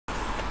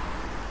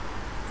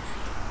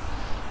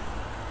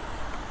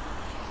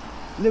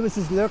Lewis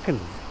is lurking.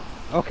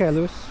 Okay,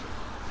 Lewis.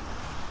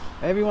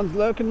 Everyone's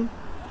lurking.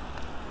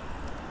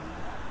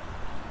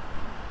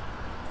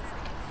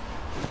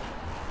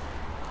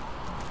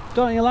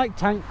 Don't you like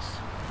tanks?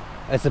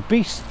 It's a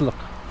beast, look.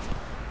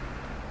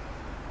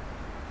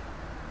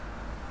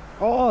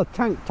 Oh,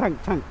 tank. Yeah,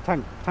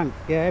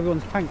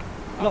 everyone's tank.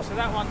 Oh, look. So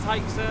that one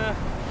takes oh,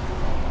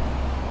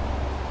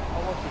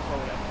 what do you call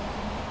it?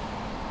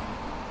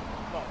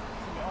 What?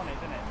 Something on it,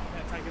 doesn't it? Can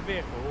it take a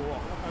vehicle or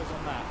what? What goes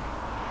on that?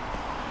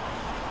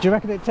 Do you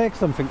reckon it takes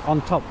something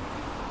on top?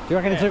 Do you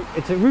reckon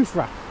it's a roof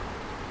rack?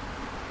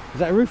 Is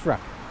that a roof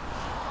rack? Yeah,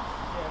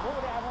 what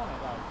would it have on it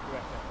though, do you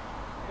reckon?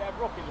 Would it have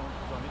rocket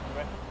launchers on it, do you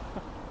reckon?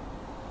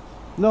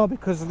 No,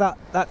 because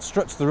that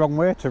struts the wrong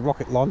way to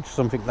rocket launch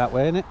something that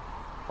way, innit?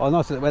 Oh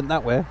no, so it went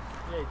that way.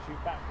 Yeah, you'd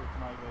shoot backwards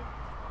maybe.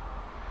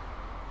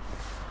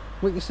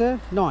 What you say?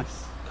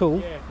 Nice. Cool.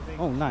 Yeah,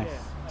 oh, nice.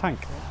 Yeah,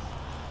 tank.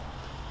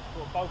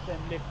 Well, both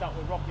them lift up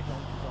with rocket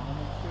launchers on and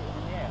then shoot them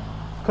in the air.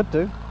 Could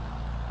do.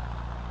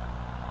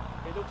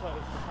 It looks like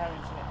it's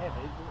carrying something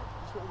heavy, but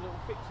it's got little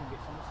fixing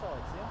bits on the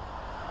sides, yeah?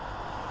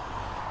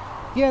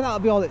 Yeah, that'll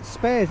be all it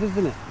spares,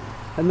 isn't it?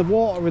 And the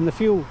water and the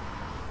fuel. So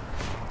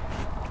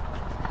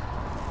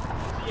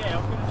yeah, I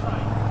was going to say,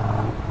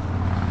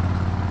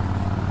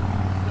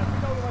 so if we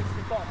go all the way to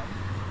the bottom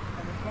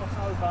and we cross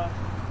over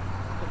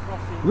the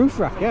crossing... Roof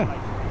rack, yeah.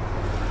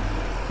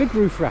 Big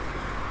roof rack.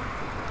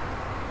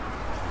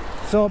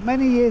 So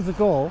many years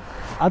ago,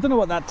 I don't know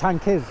what that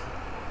tank is,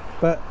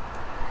 but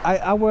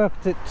I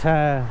worked at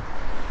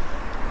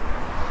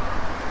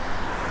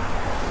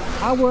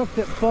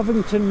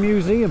Bovington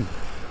Museum,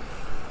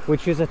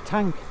 which is a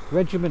tank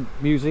regiment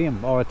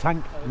museum or a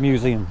tank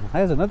museum.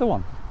 There's another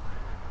one.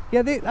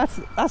 Yeah,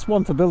 that's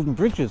one for building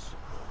bridges.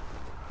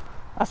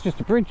 That's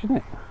just a bridge, isn't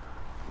it?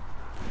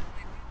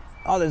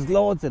 Oh, there's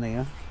loads in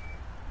here.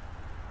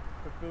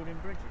 For building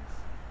bridges?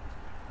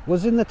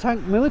 Was in the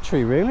tank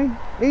military, really?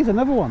 Here's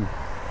another one.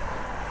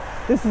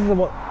 This is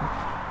what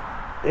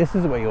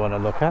you want to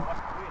look at.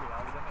 That's really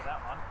old, isn't it,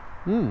 that one?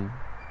 Hmm.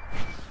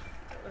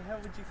 What the hell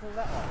would you call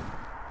that one?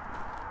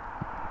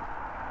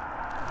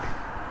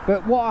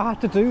 But what I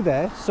had to do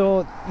there,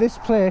 so this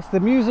place,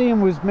 the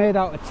museum was made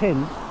out of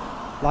tin,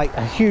 like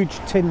a huge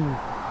tin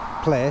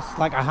place,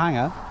 like a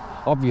hangar,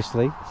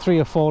 obviously, 3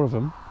 or 4 of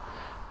them,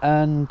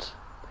 and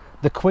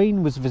the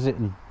Queen was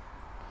visiting,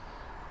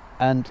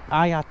 and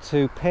I had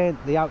to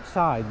paint the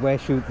outside where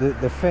she,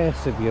 the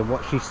face of you,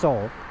 what she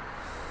saw,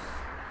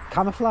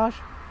 camouflage.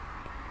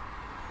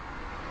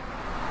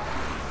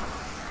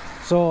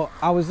 So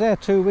I was there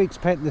 2 weeks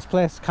painting this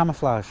place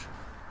camouflage,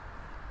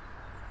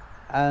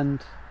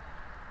 and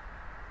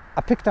I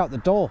picked out the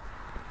door,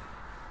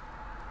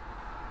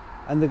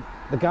 and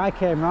the guy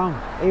came round.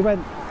 He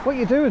went, "What are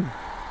you doing?"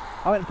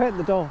 I went, "Paint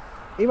the door."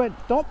 He went,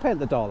 "Don't paint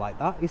the door like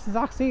that." He says,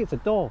 "I see it's a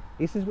door."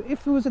 He says,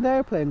 "If there was an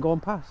airplane going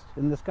past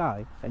in the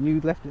sky and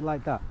you left it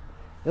like that,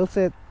 he'll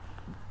say,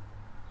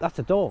 that's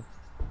a door.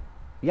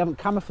 You haven't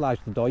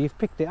camouflaged the door, you've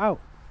picked it out."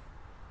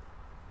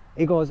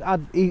 He goes,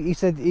 he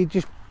said he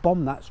just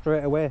bombed that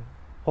straight away,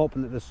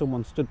 hoping that there's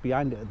someone stood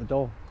behind it at the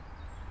door.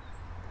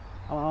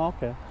 I'm like, "Oh,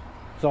 okay."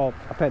 So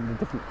I painted a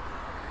different.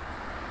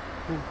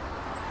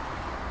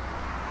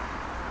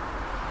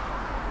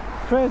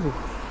 Crazy.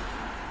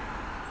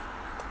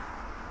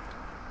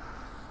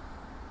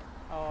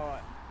 Oh,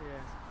 right,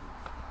 yeah.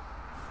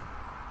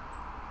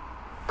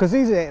 Because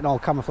these ain't all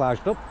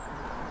camouflaged up.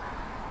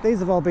 These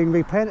have all been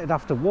repainted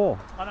after war.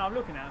 I know, I'm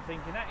looking at it and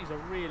thinking that is a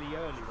really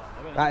early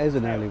one. That is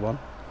an early one.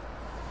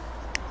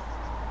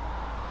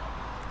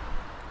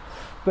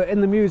 But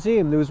in the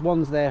museum there was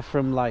ones there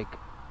from like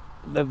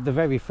the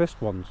very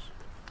first ones.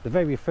 The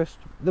very first,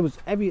 there was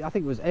I think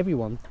it was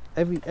everyone,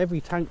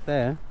 every tank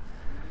there,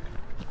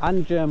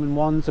 and German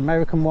ones,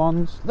 American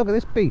ones. Look at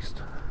this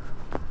beast.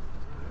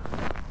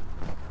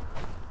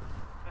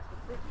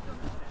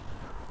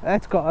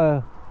 It's got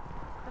a.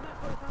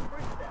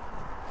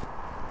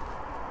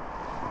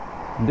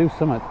 Do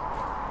something.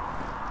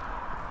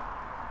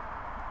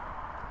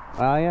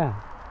 Ah, yeah.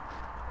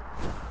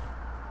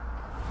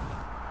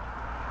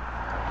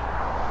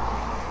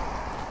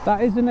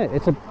 That isn't it.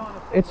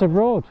 It's a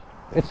road.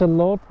 It's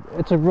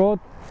a road.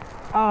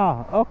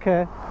 Ah,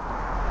 okay.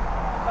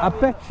 I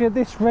bet you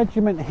this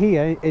regiment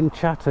here in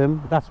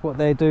Chatham, that's what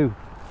they do,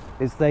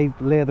 is they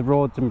lay the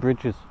roads and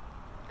bridges.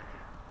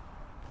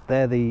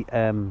 They're the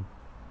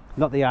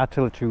not the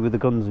artillery with the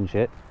guns and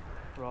shit,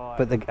 right,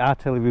 but the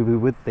artillery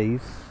with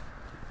these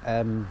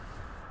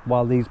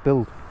while these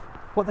build.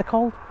 What they're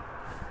called?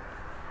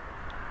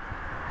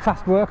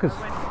 Fast workers.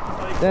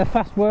 They're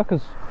fast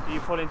workers. So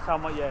you pull in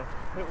someone, yeah,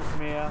 people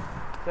from here.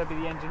 They'll be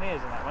the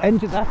engineers in that way.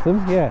 That's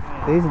them, yeah.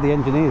 These are the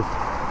engineers.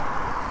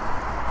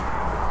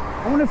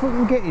 I wonder if we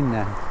can get in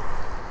there.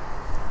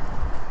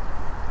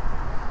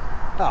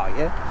 Oh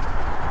yeah.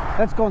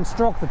 Let's go and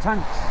stroke the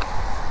tanks.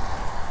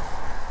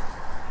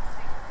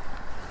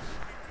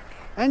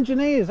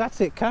 Engineers,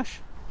 that's it, Cash.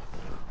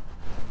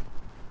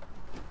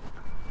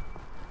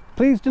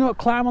 Please do not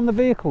climb on the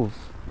vehicles.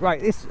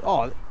 Right, this,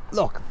 oh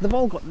look, they've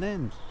all got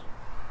names.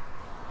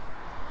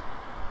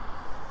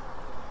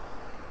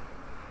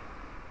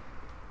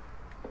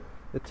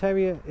 The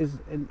Terrier is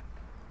an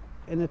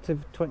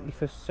innovative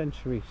 21st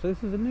century. So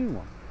this is a new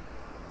one.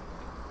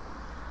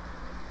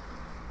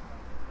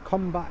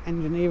 Combat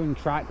engineering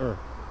tractor.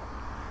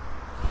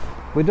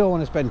 We don't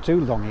want to spend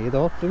too long here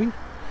though, do we?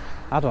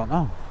 I don't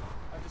know.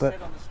 I just But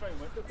said on the stream,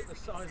 look at the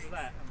size of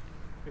that.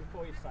 And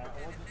before you say it,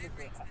 I wasn't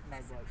looking at that. No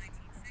bloke.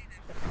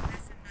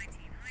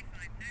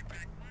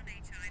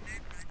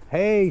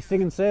 hey,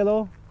 Singing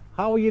Sailor,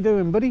 how are you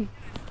doing, buddy?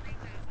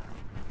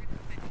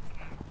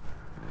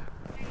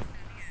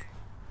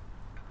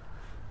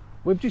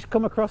 We've just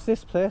come across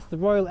this place, the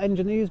Royal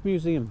Engineers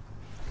Museum.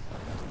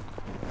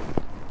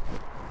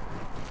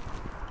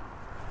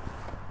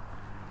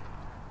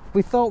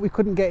 We thought we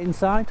couldn't get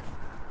inside.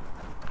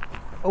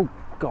 Oh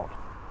God.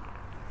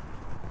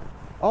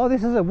 Oh,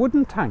 this is a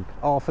wooden tank.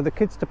 Oh, for the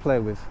kids to play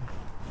with.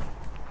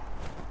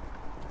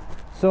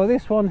 So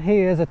this one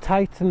here is a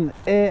Titan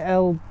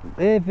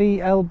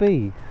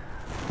AVLB.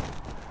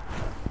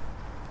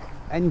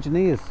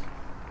 Engineers.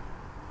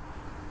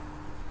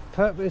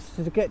 Purpose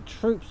is to get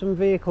troops and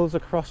vehicles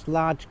across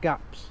large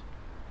gaps.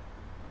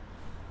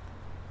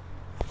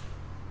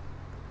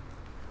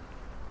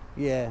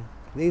 Yeah,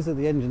 these are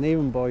the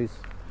engineering boys.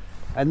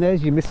 And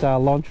there's your missile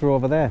launcher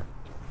over there.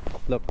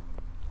 Look.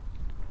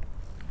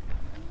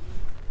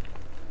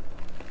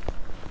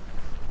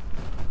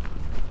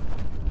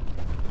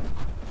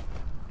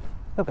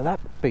 Look at that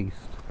beast.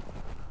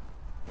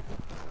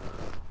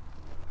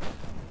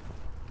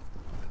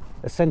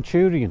 A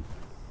Centurion.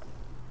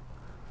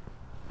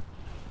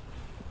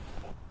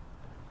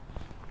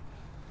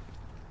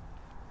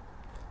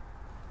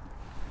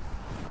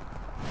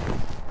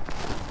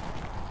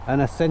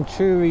 And a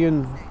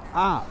Centurion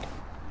Ark.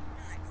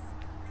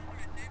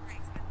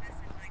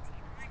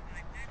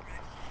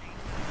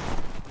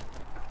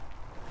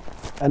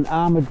 An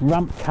armoured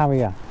ramp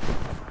carrier.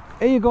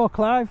 Here you go,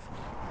 Clive.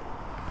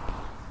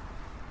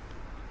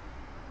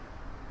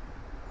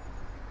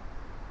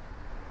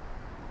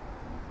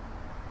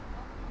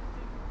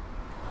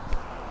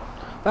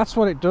 That's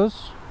what it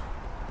does.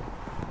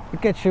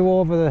 It gets you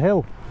over the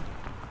hill.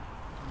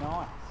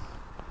 Nice.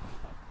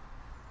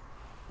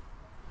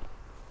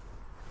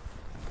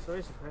 So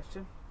here's the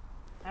question.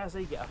 How does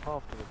he get up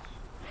afterwards?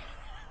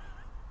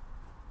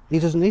 He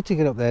doesn't need to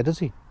get up there, does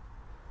he?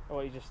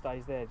 Or he just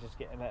stays there, just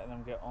letting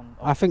them get on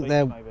I think the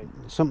they're beach, maybe.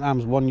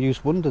 sometimes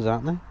one-use wonders,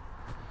 aren't they?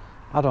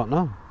 I don't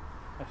know.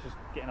 That's just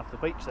getting off the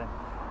beach then.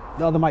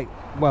 No, they might,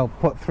 well,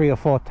 put 3 or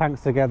 4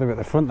 tanks together at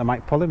the front, they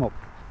might pull him up.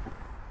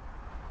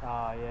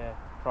 Ah, yeah.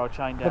 Throw a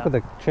chain down. Look at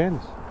the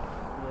chains.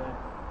 Yeah.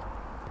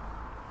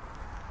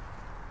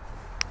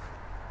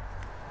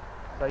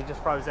 So he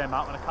just throws them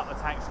up and a couple of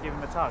tanks give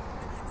him a tug.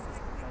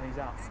 And he's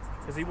out.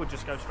 Because he would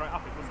just go straight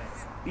up it, wouldn't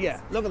he?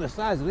 Yeah, look at the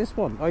size of this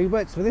one. Oh, he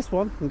waits for this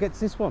one and gets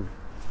this one.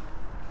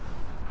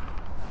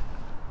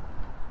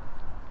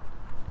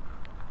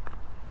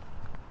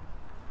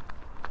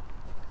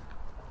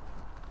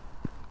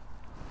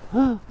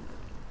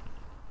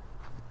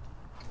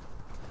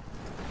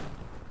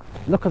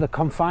 Look at the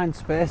confined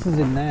spaces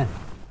in there.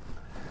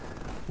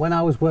 When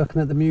I was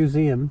working at the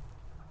museum,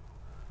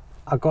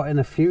 I got in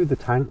a few of the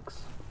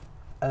tanks,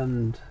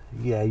 and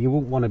yeah, you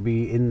wouldn't want to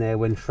be in there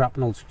when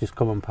shrapnel's just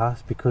coming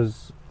past,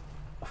 because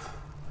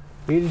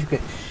you just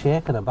get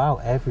shaken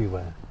about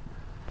everywhere.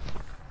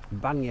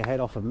 Bang your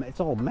head off of it's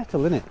all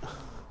metal, isn't it?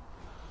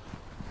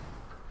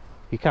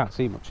 You can't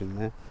see much in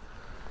there.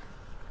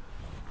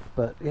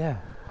 But yeah,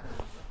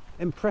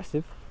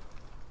 impressive.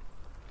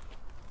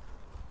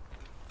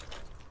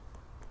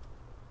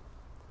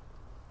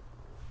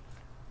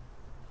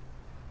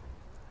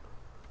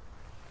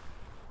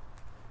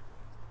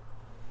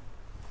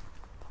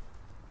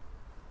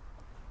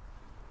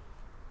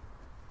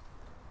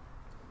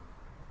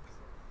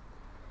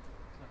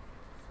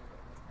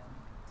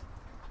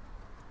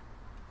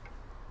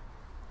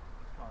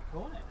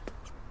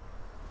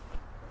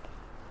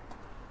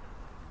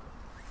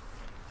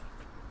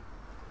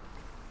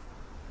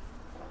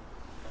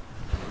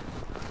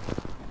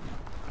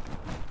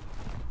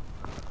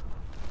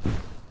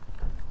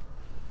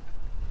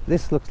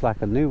 This looks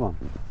like a new one.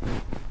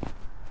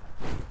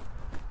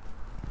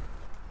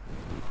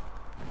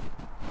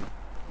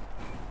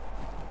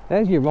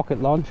 There's your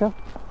rocket launcher.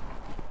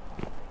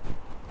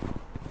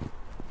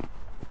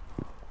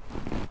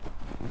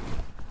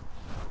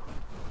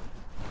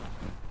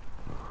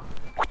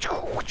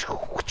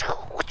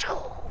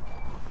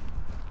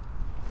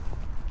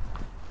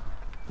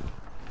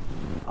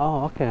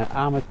 Oh, okay,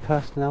 armoured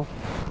personnel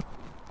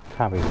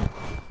carrier.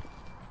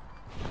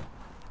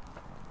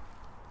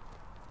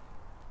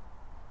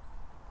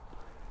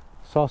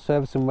 Saw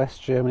service in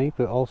West Germany,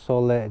 but also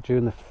later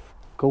during the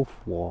Gulf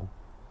War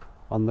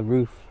on the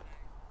roof.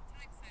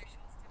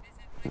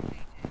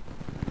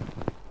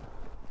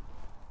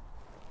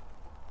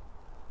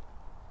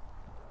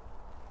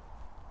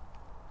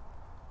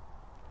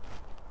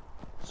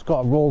 It's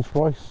got a Rolls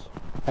Royce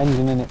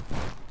engine in it.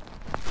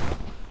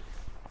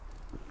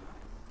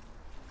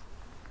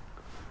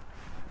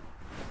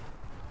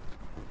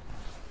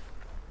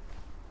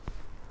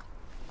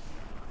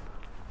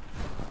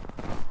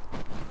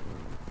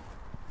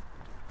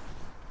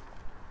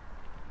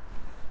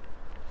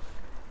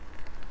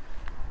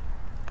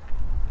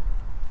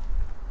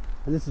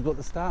 And this is what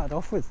they started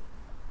off with.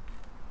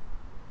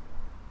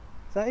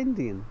 Is that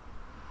Indian?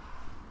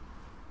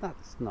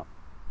 That's not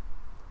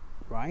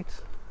right.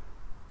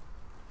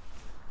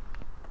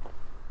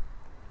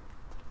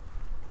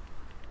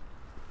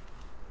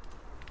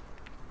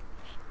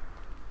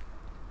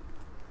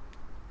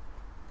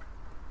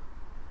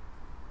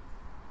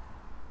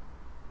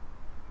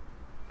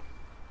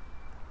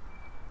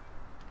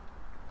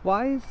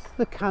 Why is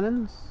the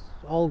cannons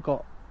all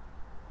got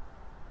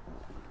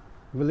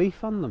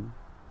relief on them?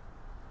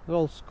 They're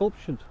all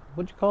sculptured.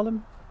 What do you call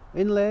them?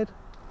 Inlaid?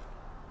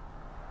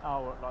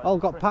 Oh, like all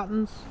got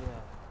patterns? Yeah.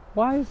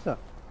 Why is that?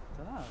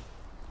 I don't know.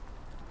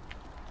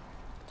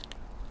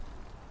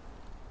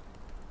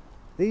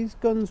 These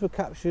guns were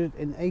captured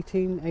in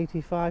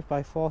 1885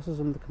 by forces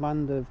under the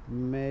command of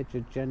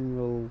Major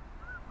General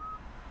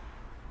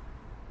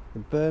the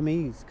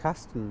Burmese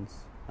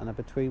Castons and are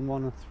between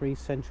 1 and 3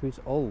 centuries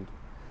old.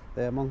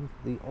 They are among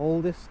the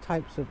oldest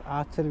types of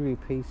artillery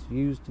piece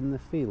used in the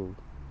field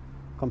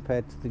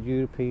compared to the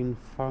European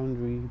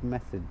foundry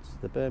methods.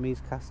 The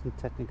Burmese casting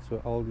techniques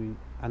were already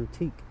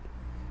antique,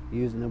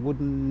 using a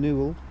wooden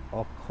newel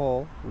or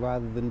core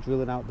rather than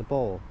drilling out the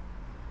bore.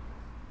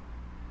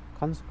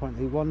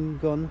 Consequently, one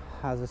gun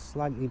has a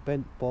slightly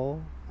bent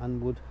bore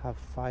and would have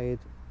fired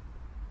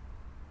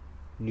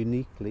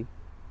uniquely.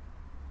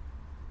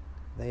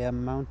 They are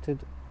mounted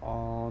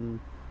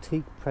on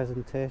teak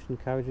presentation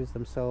carriages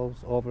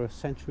themselves over a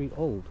century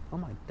old. Oh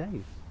my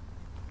days.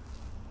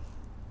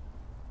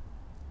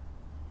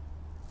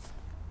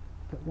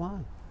 But why?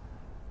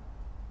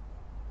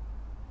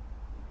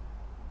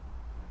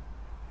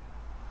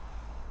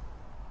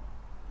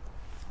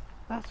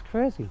 That's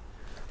crazy.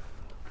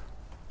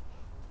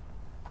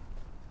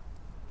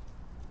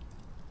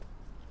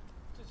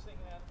 Just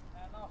thinking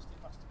how nasty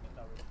it must have been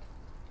though.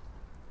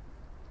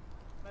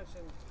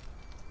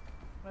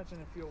 Imagine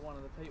if you're one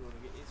of the people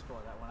that get hit by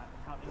that one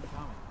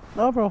incoming.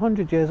 Over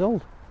 100 years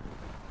old.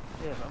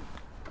 Yeah,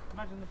 but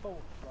imagine the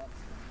ball, like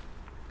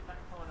that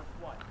kind of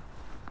weight.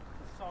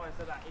 The size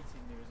of that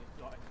hitting you as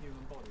if like a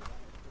human body.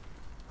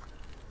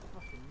 That's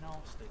fucking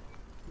nasty.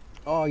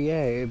 Oh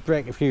yeah, it'd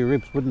break a few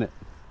ribs, wouldn't it?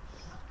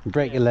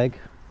 Break your leg.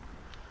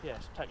 Yeah,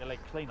 so take your leg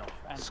clean off.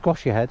 And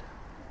Squash your head.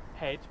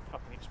 head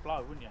fucking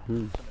explode, wouldn't you?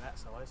 Something that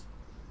size.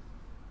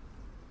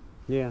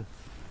 Yeah.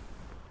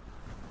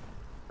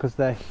 Because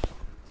they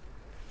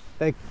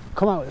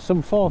come out with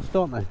some force,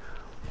 don't they?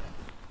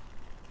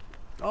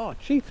 Oh,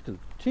 Chieftain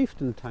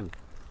tank.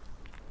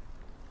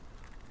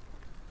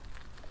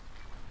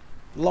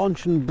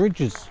 Launching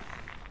bridges.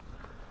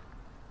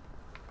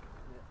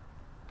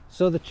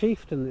 So the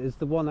Chieftain is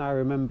the one I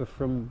remember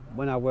from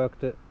when I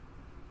worked at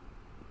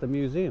the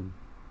museum.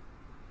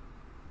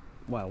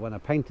 Well, when I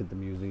painted the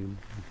museum.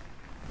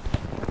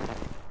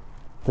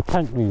 The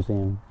tank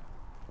museum.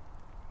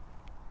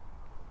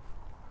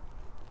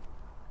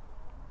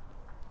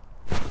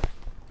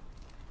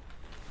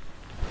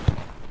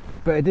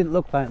 But it didn't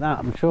look like that,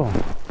 I'm sure.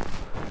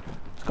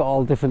 It's got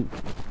all different...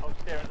 I was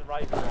staring at the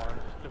razor wire and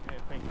just looking at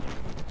it thinking...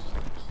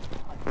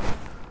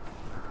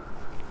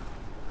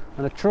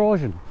 And a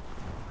Trojan.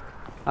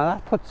 Now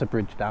that puts a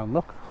bridge down,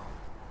 look.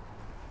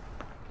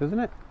 Doesn't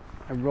it?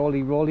 A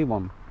roly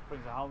one.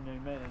 Brings a whole new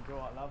meaning. Do you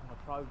know what I love? My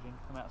Trojan.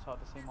 Come outside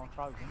to see my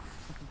Trojan.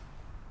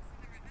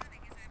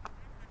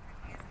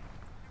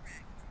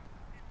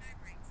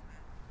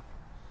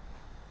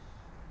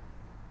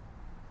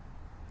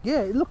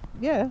 Yeah, look,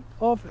 yeah,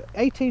 of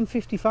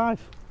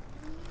 1855.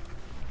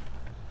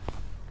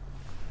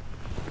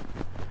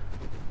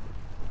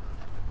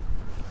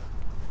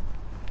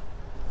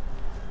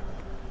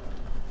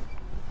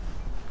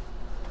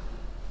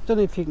 Don't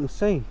know if you can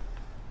see.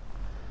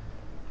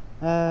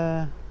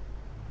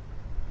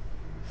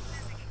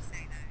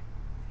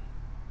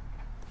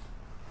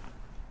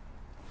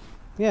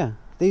 Yeah,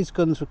 these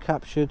guns were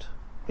captured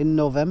in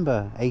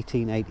November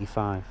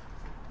 1885.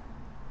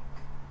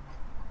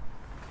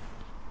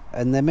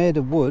 And they're made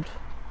of wood.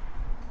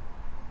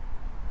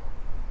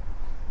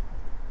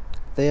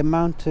 They are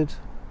mounted.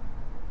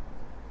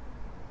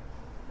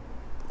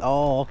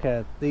 Oh,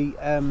 okay. The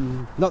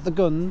not the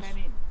guns. 10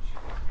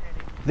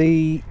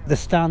 inch. The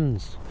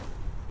stands.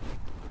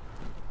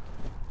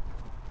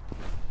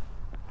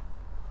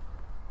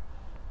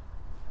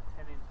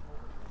 10 inch more.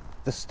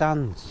 The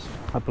stands,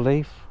 I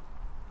believe.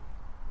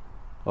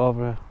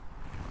 Over.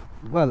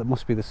 Well, it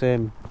must be the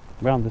same.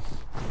 Round the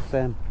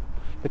same.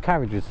 The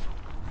carriages.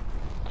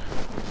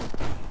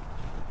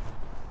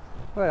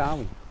 Where are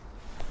we?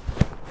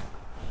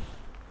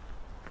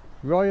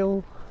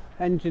 Royal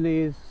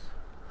Engineers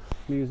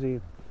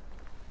Museum.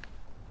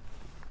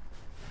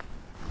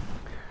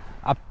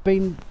 I've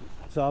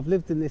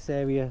lived in this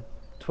area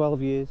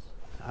 12 years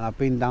and I've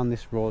been down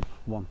this road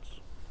once.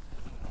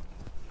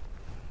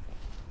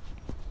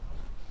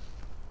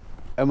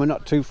 And we're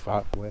not too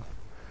far away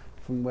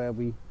from where I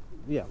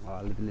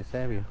live in this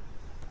area.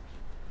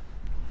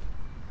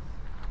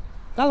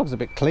 That looks a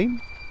bit clean.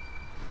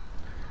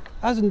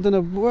 Hasn't done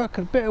a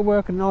bit of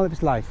work in all of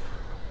his life.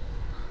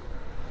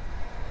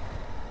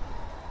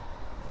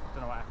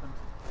 Don't know what happened.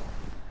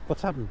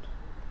 What's happened?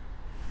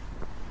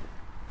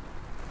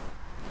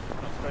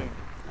 Not spoon.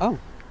 Oh.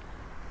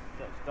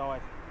 That's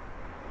died.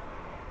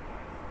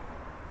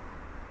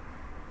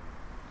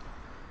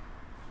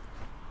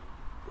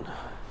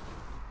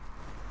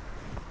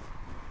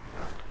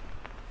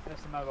 There's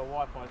some other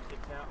Wi-Fi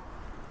kicked out.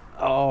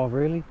 Oh,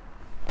 really?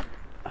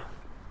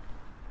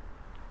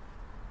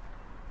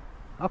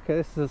 Okay,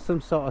 this is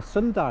some sort of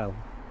sundial.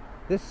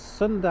 This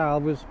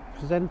sundial was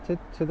presented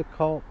to the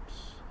corps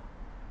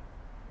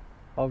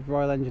of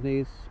Royal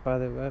Engineers by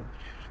the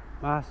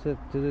Master.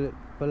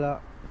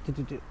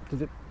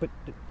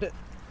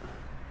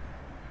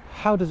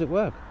 How does it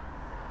work?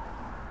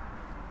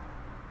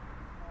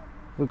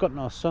 We've got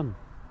no sun.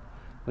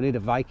 We need a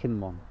Viking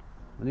one.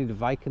 We need a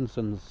Viking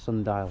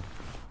sundial.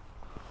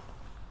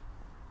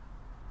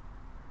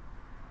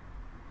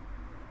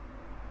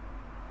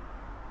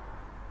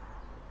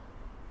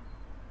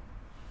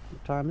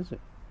 What time is it?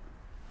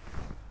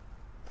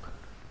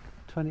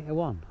 20 to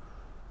 1.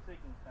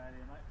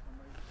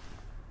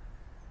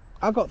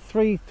 I've got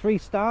three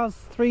stars,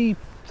 three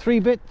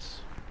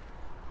bits.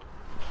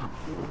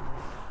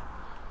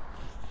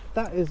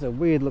 That is a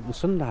weird looking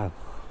sundial.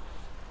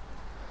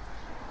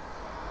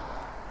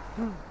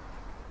 Come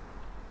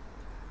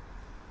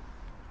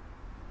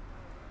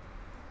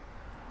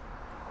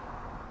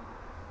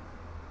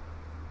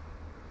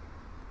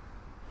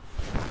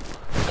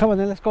on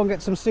then, let's go and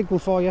get some signal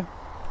for you.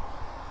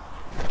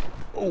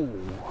 Oh.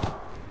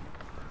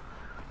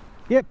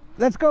 Yep,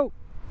 let's go.